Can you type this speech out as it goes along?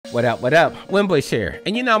What up, Winbush here.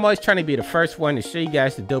 And you know I'm always trying to be the first one to show you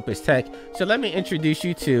guys the dopest tech. So let me introduce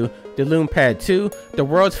you to the Lume Pad 2, the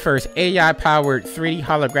world's first AI-powered 3D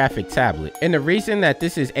holographic tablet. And the reason that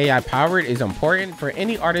this is AI-powered is important for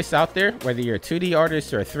any artist out there, whether you're a 2D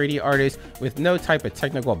artist or a 3D artist with no type of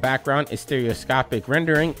technical background in stereoscopic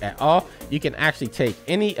rendering at all. You can actually take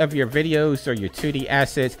any of your videos or your 2D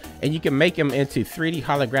assets and you can make them into 3D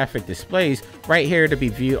holographic displays right here to be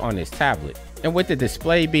viewed on this tablet. And with the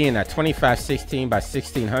display being a 2516 by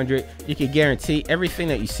 1600, you can guarantee everything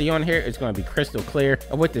that you see on here is going to be crystal clear.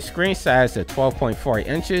 And with the screen size of 12.4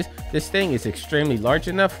 inches, this thing is extremely large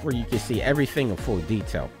enough where you can see everything in full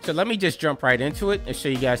detail. So let me just jump right into it and show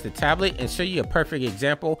you guys the tablet and show you a perfect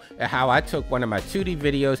example of how I took one of my 2D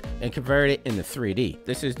videos and converted it into 3D.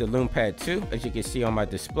 This is the Lume Pad 2, as you can see on my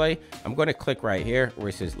display. I'm going to click right here where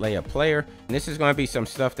it says Leia player. And this is going to be some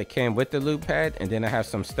stuff that came with the Lume Pad, and then I have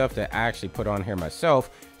some stuff that I actually put on here myself.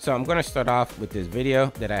 So I'm going to start off with this video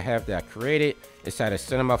that I have that I created inside of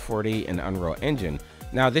Cinema 4D and Unreal Engine.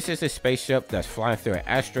 Now this is a spaceship that's flying through an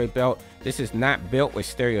asteroid belt. This is not built with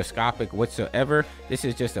stereoscopic whatsoever. This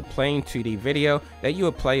is just a plain 2D video that you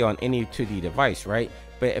would play on any 2D device, right?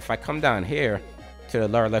 But if I come down here to the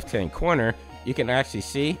lower left hand corner, you can actually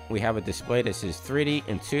see we have a display that says 3D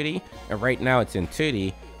and 2D, and right now it's in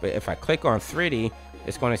 2D. But if I click on 3D,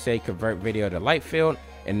 it's going to say convert video to light field.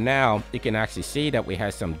 And now you can actually see that we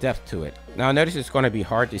have some depth to it. Now notice it's going to be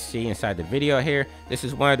hard to see inside the video here. This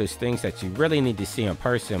is one of those things that you really need to see in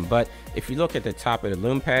person. But if you look at the top of the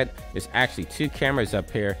Lume Pad, there's actually two cameras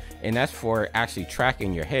up here, and that's for actually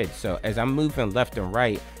tracking your head. So as I'm moving left and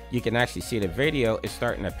right, you can actually see the video is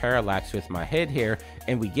starting to parallax with my head here,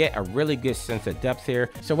 and we get a really good sense of depth here.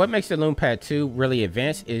 So what makes the Lume Pad 2 really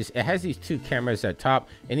advanced is it has these two cameras at top,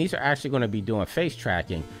 and these are actually going to be doing face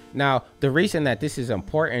tracking. Now the reason that this is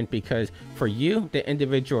important because for you, the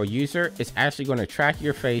individual user, it's actually going to track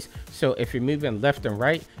your face. So if you're moving left and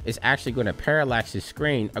right, it's actually going to parallax the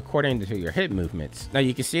screen according to your head movements. Now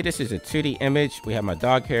you can see this is a 2D image. We have my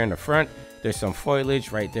dog here in the front. There's some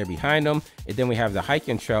foliage right there behind them, and then we have the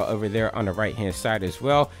hiking trail over there on the right hand side as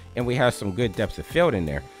well, and we have some good depth of field in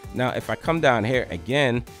there. Now if I come down here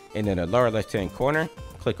again and in the lower left hand corner,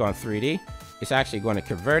 click on 3D, it's actually going to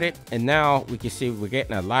convert it, and now we can see we're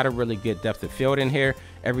getting a lot of really good depth of field in here.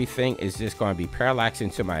 Everything is just going to be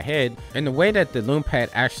parallaxing to my head. And the way that the Lume Pad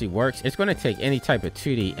actually works, it's going to take any type of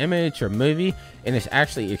 2D image or movie, and it's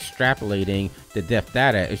actually extrapolating the depth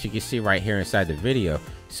data, as you can see right here inside the video.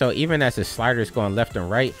 So even as the slider is going left and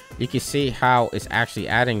right, you can see how it's actually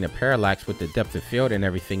adding the parallax with the depth of field and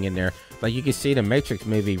everything in there. Like you can see the Matrix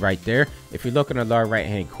movie right there. If you look in the lower right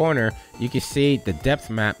hand corner, you can see the depth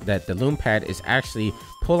map that the Lume Pad is actually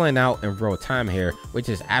pulling out in real time here, which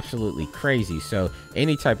is absolutely crazy. So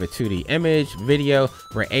any type of 2D image, video,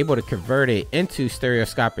 we're able to convert it into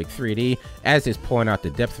stereoscopic 3D as it's pulling out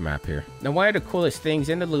the depth map here. Now one of the coolest things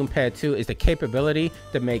in the Lume Pad 2 is the capability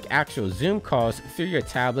to make actual Zoom calls through your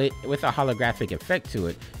tablet with a holographic effect to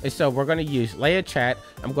it. And so we're going to use Leia chat.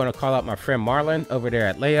 I'm going to call out my friend Marlon over there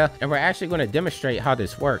at Leia, and we're actually going to demonstrate how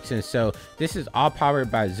this works. And so this is all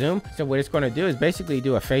powered by Zoom. So what it's going to do is basically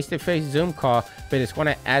do a face-to-face Zoom call, but it's going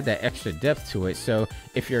to add that extra depth to it. So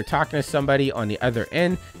if you're talking to somebody on the other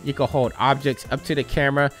end, you can hold objects up to the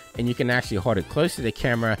camera and you can actually hold it close to the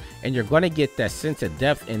camera, and you're going to get that sense of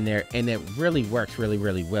depth in there, and it really works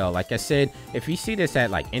really well. Like I said, if you see this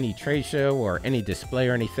at like any trade show or any display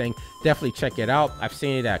or anything, definitely check it out. I've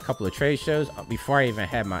seen it at a couple of trade shows before I even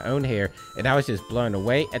had my own hair, and I was just blown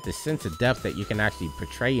away at the sense of depth that you can actually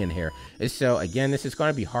portray in here. And so again, this is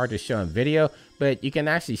going to be hard to show in video, but you can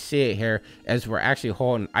actually see it here as we're actually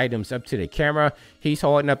holding items up to the camera. He's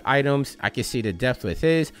holding up items. I can see the depth with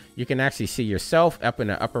his. You can actually see yourself up in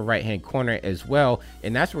the upper right hand corner as well,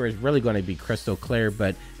 and that's where it's really going to be crystal clear.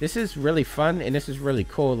 But this is really fun, and this is really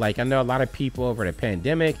cool. Like I know a lot of people over the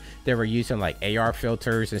pandemic, they were using like AR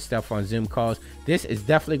filters and stuff on Zoom calls. This is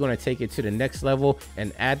definitely going to take it to the next level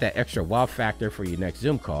and add that extra wow factor for your next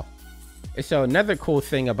Zoom call. And so another cool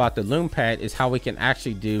thing about the Lume Pad is how we can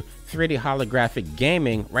actually do 3D holographic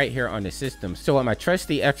gaming right here on the system. So with my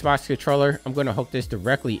trusty Xbox controller, I'm going to hook this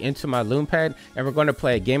directly into my Lume Pad, and we're going to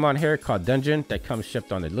play a game on here called Dungeon that comes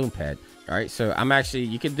shipped on the Lume Pad. All right, so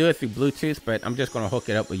you can do it through Bluetooth, but I'm just going to hook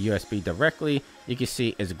it up with USB directly. You can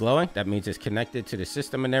see it's glowing. That means it's connected to the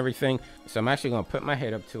system and everything. So I'm actually going to put my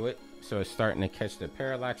head up to it. So it's starting to catch the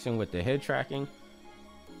parallaxing with the head tracking.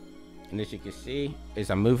 And as you can see, as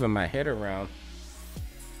I'm moving my head around,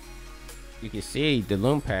 you can see the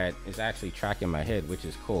Lume Pad is actually tracking my head, which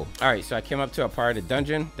is cool. All right, so I came up to a part of the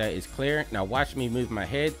dungeon that is clear. Now watch me move my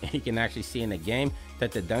head, and you can actually see in the game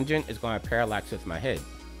that the dungeon is going to parallax with my head.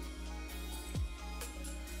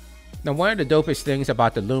 Now, one of the dopest things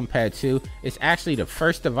about the Lume Pad 2 is actually the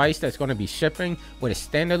first device that's going to be shipping with a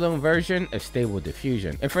standalone version of Stable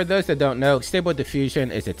Diffusion. And for those that don't know, Stable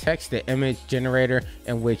Diffusion is a text-to-image generator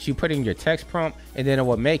in which you put in your text prompt and then it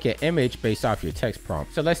will make an image based off your text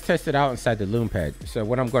prompt. So let's test it out inside the Lume Pad. So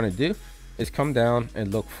what I'm going to do is come down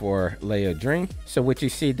and look for Leia Dream. So what you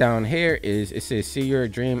see down here is it says see your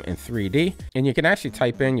dream in 3D, and you can actually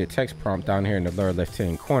type in your text prompt down here in the lower left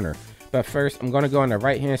hand corner. But first I'm going to go on the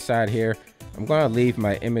right hand side here. I'm going to leave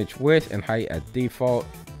my image width and height at default.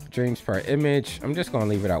 Dreams per image, I'm just going to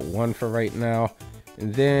leave it at 1 for right now.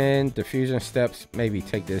 And then diffusion steps, maybe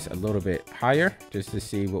take this a little bit higher just to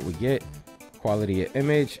see what we get. Quality of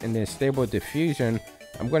image, and then stable diffusion,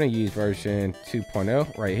 I'm going to use version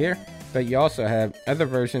 2.0 right here. But you also have other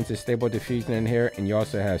versions of stable diffusion in here, and you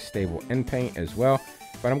also have stable in paint as well.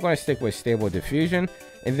 But I'm going to stick with stable diffusion.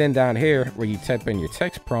 And then down here where you type in your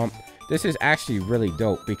text prompt, this is actually really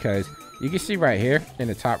dope because you can see right here in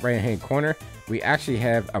the top right hand corner, we actually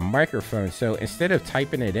have a microphone. So instead of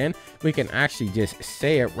typing it in, we can actually just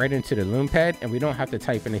say it right into the Lume Pad and we don't have to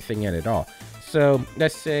type anything in at all. So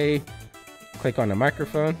let's say, click on the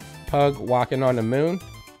microphone, Pug walking on the moon,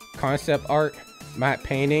 concept art, matte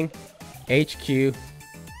painting, HQ,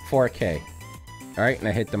 4K. All right, and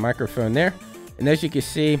I hit the microphone there. And as you can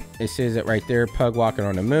see, it says it right there, Pug walking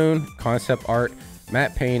on the moon, concept art,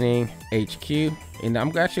 matte painting, HQ. And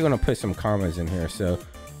I'm actually going to put some commas in here. So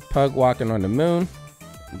Pug walking on the moon,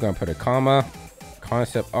 I'm going to put a comma,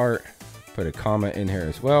 concept art, put a comma in here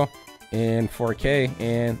as well, and 4K.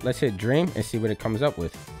 And let's hit dream and see what it comes up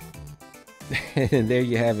with. And there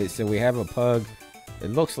you have it. So we have a pug.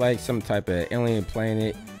 It looks like some type of alien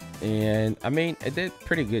planet. And I mean, it did a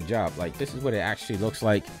pretty good job. Like, this is what it actually looks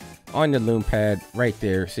like on the Lume Pad right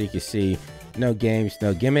there. So you can see no games,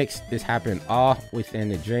 no gimmicks. This happened all within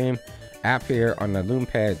the dream app here on the Lume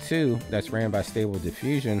Pad 2 that's ran by Stable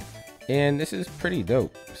Diffusion. And this is pretty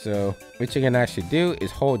dope. So what you can actually do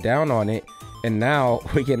is hold down on it, and now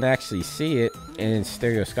we can actually see it in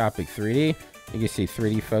stereoscopic 3D. You can see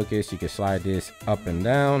 3D focus. You can slide this up and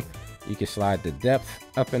down. You can slide the depth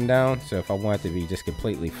up and down. So if I want it to be just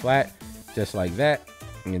completely flat, just like that,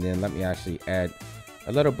 and then let me actually add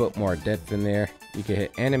a little bit more depth in there. You can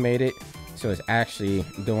hit animate it, so it's actually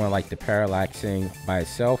doing like the parallaxing by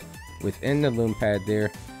itself within the Lume Pad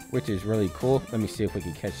there, which is really cool. Let me see if we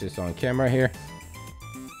can catch this on camera here.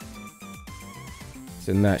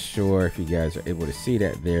 So I'm not sure if you guys are able to see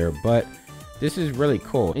that there, but this is really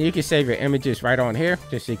cool. And you can save your images right on here,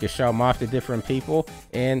 just so you can show them off to different people.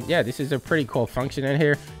 And yeah, this is a pretty cool function in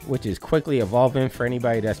here, which is quickly evolving for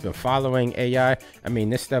anybody that's been following AI. I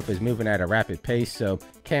mean, this stuff is moving at a rapid pace, so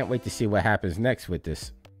can't wait to see what happens next with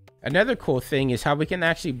this. Another cool thing is how we can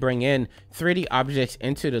actually bring in 3D objects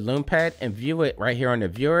into the Lume Pad and view it right here on the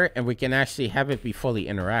viewer, and we can actually have it be fully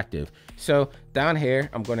interactive. So down here,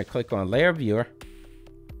 I'm going to click on Layer Viewer.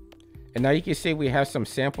 And now you can see we have some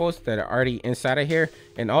samples that are already inside of here.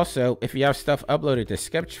 And also, if you have stuff uploaded to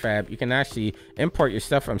Sketchfab, you can actually import your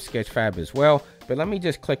stuff from Sketchfab as well. But let me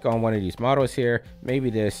just click on one of these models here, maybe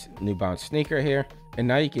this New Balance sneaker here. And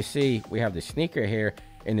now you can see we have the sneaker here,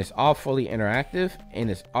 and it's all fully interactive,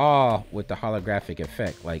 and it's all with the holographic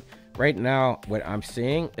effect. Like right now, what I'm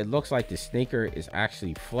seeing, it looks like the sneaker is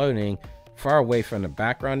actually floating far away from the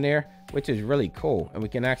background there, which is really cool. And we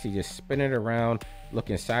can actually just spin it around, look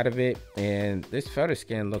inside of it, and this photo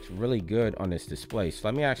scan looks really good on this display. So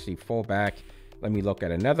let me actually pull back. Let me look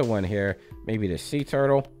at another one here, maybe the sea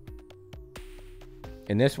turtle.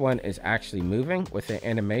 And this one is actually moving with the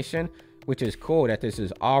animation, which is cool that this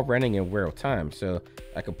is all running in real time. So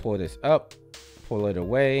I can pull this up, pull it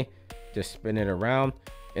away, just spin it around.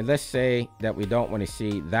 And let's say that we don't want to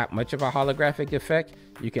see that much of a holographic effect.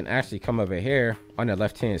 You can actually come over here on the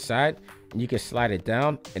left hand side and you can slide it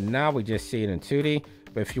down, and now we just see it in 2D.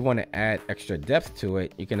 But if you want to add extra depth to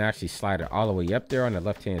it, you can actually slide it all the way up there on the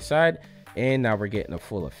left hand side, and now we're getting a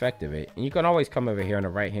full effect of it. And you can always come over here on the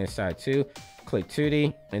right hand side too, click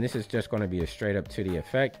 2D, and this is just going to be a straight up 2D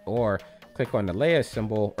effect, or click on the Leia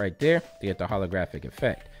symbol right there to get the holographic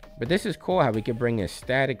effect. But this is cool how we can bring in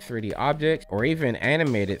static 3D objects or even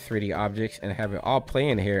animated 3D objects and have it all play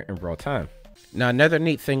in here in real time. Now, another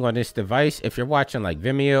neat thing on this device, if you're watching like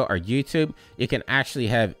Vimeo or YouTube, you can actually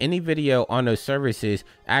have any video on those services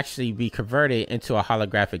actually be converted into a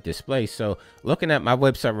holographic display. So looking at my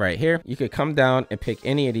website right here, you could come down and pick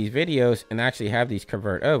any of these videos and actually have these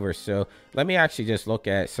convert over. So let me actually just look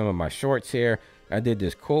at some of my shorts here. I did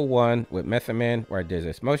this cool one with Method Man where I did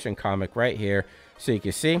this motion comic right here. So you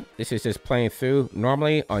can see this is just playing through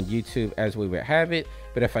normally on YouTube as we would have it.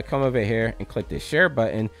 But if I come over here and click the share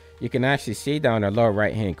button, you can actually see down the lower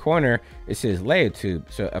right hand corner, it says Leia tube.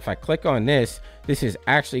 So if I click on this, this is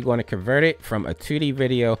actually going to convert it from a 2D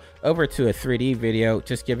video over to a 3D video.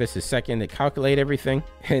 Just give us a second to calculate everything.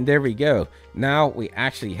 And there we go. Now we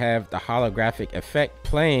actually have the holographic effect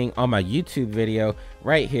playing on my YouTube video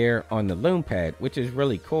right here on the Lume Pad, which is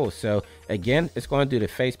really cool. So again, it's going to do the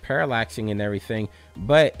face parallaxing and everything,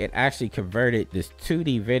 but it actually converted this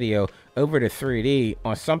 2D video over to 3D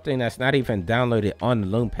on something that's not even downloaded on the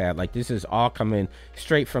Lume Pad. Like, this is all coming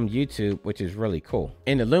straight from YouTube, which is really cool.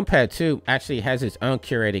 And the Lume Pad 2 actually has its own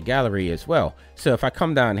curated gallery as well. So if I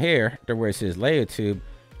come down here to where it says Leia tube,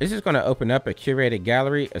 this is going to open up a curated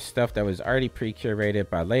gallery of stuff that was already pre-curated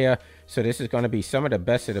by Leia. So this is going to be some of the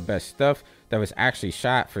best stuff that was actually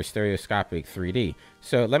shot for stereoscopic 3D.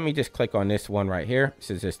 So let me just click on this one right here.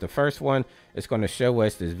 Since it's the first one, it's going to show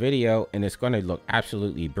us this video and it's going to look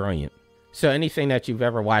absolutely brilliant. So anything that you've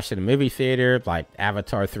ever watched in a movie theater, like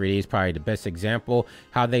Avatar 3D is probably the best example.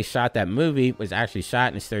 How they shot that movie was actually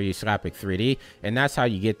shot in stereoscopic 3D, and that's how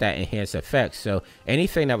you get that enhanced effect. So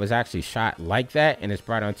anything that was actually shot like that and it's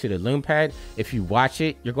brought onto the Lume Pad, if you watch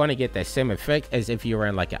it, you're going to get that same effect as if you were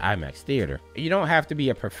in like an IMAX theater. You don't have to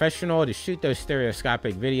be a professional to shoot those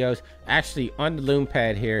stereoscopic videos. Actually, on the Lume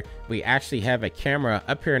Pad here, we actually have a camera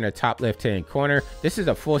up here in the top left hand corner. This is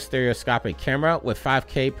a full stereoscopic camera with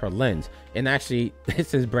 5K per lens. And actually,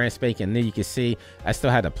 this is brand spanking new. You can see I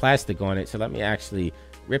still had the plastic on it. So let me actually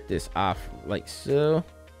rip this off like so.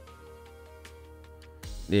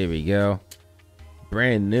 There we go.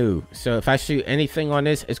 Brand new. So if I shoot anything on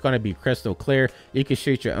this, it's going to be crystal clear. You can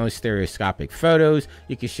shoot your own stereoscopic photos,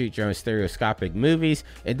 you can shoot your own stereoscopic movies,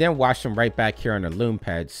 and then watch them right back here on the Lume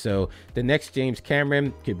Pad. So the next James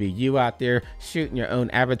Cameron could be you out there shooting your own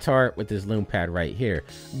avatar with this Lume Pad right here.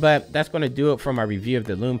 But that's going to do it for my review of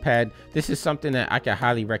the Lume Pad. This is something that I can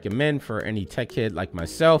highly recommend for any tech kid like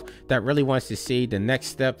myself that really wants to see the next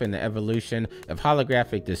step in the evolution of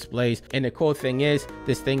holographic displays. And the cool thing is,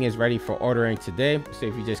 this thing is ready for ordering today. So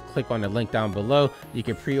if you just click on the link down below, you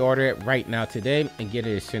can pre-order it right now today and get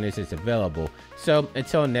it as soon as it's available. So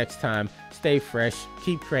until next time, stay fresh,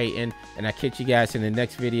 keep creating, and I'll catch you guys in the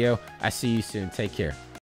next video. I see you soon. Take care.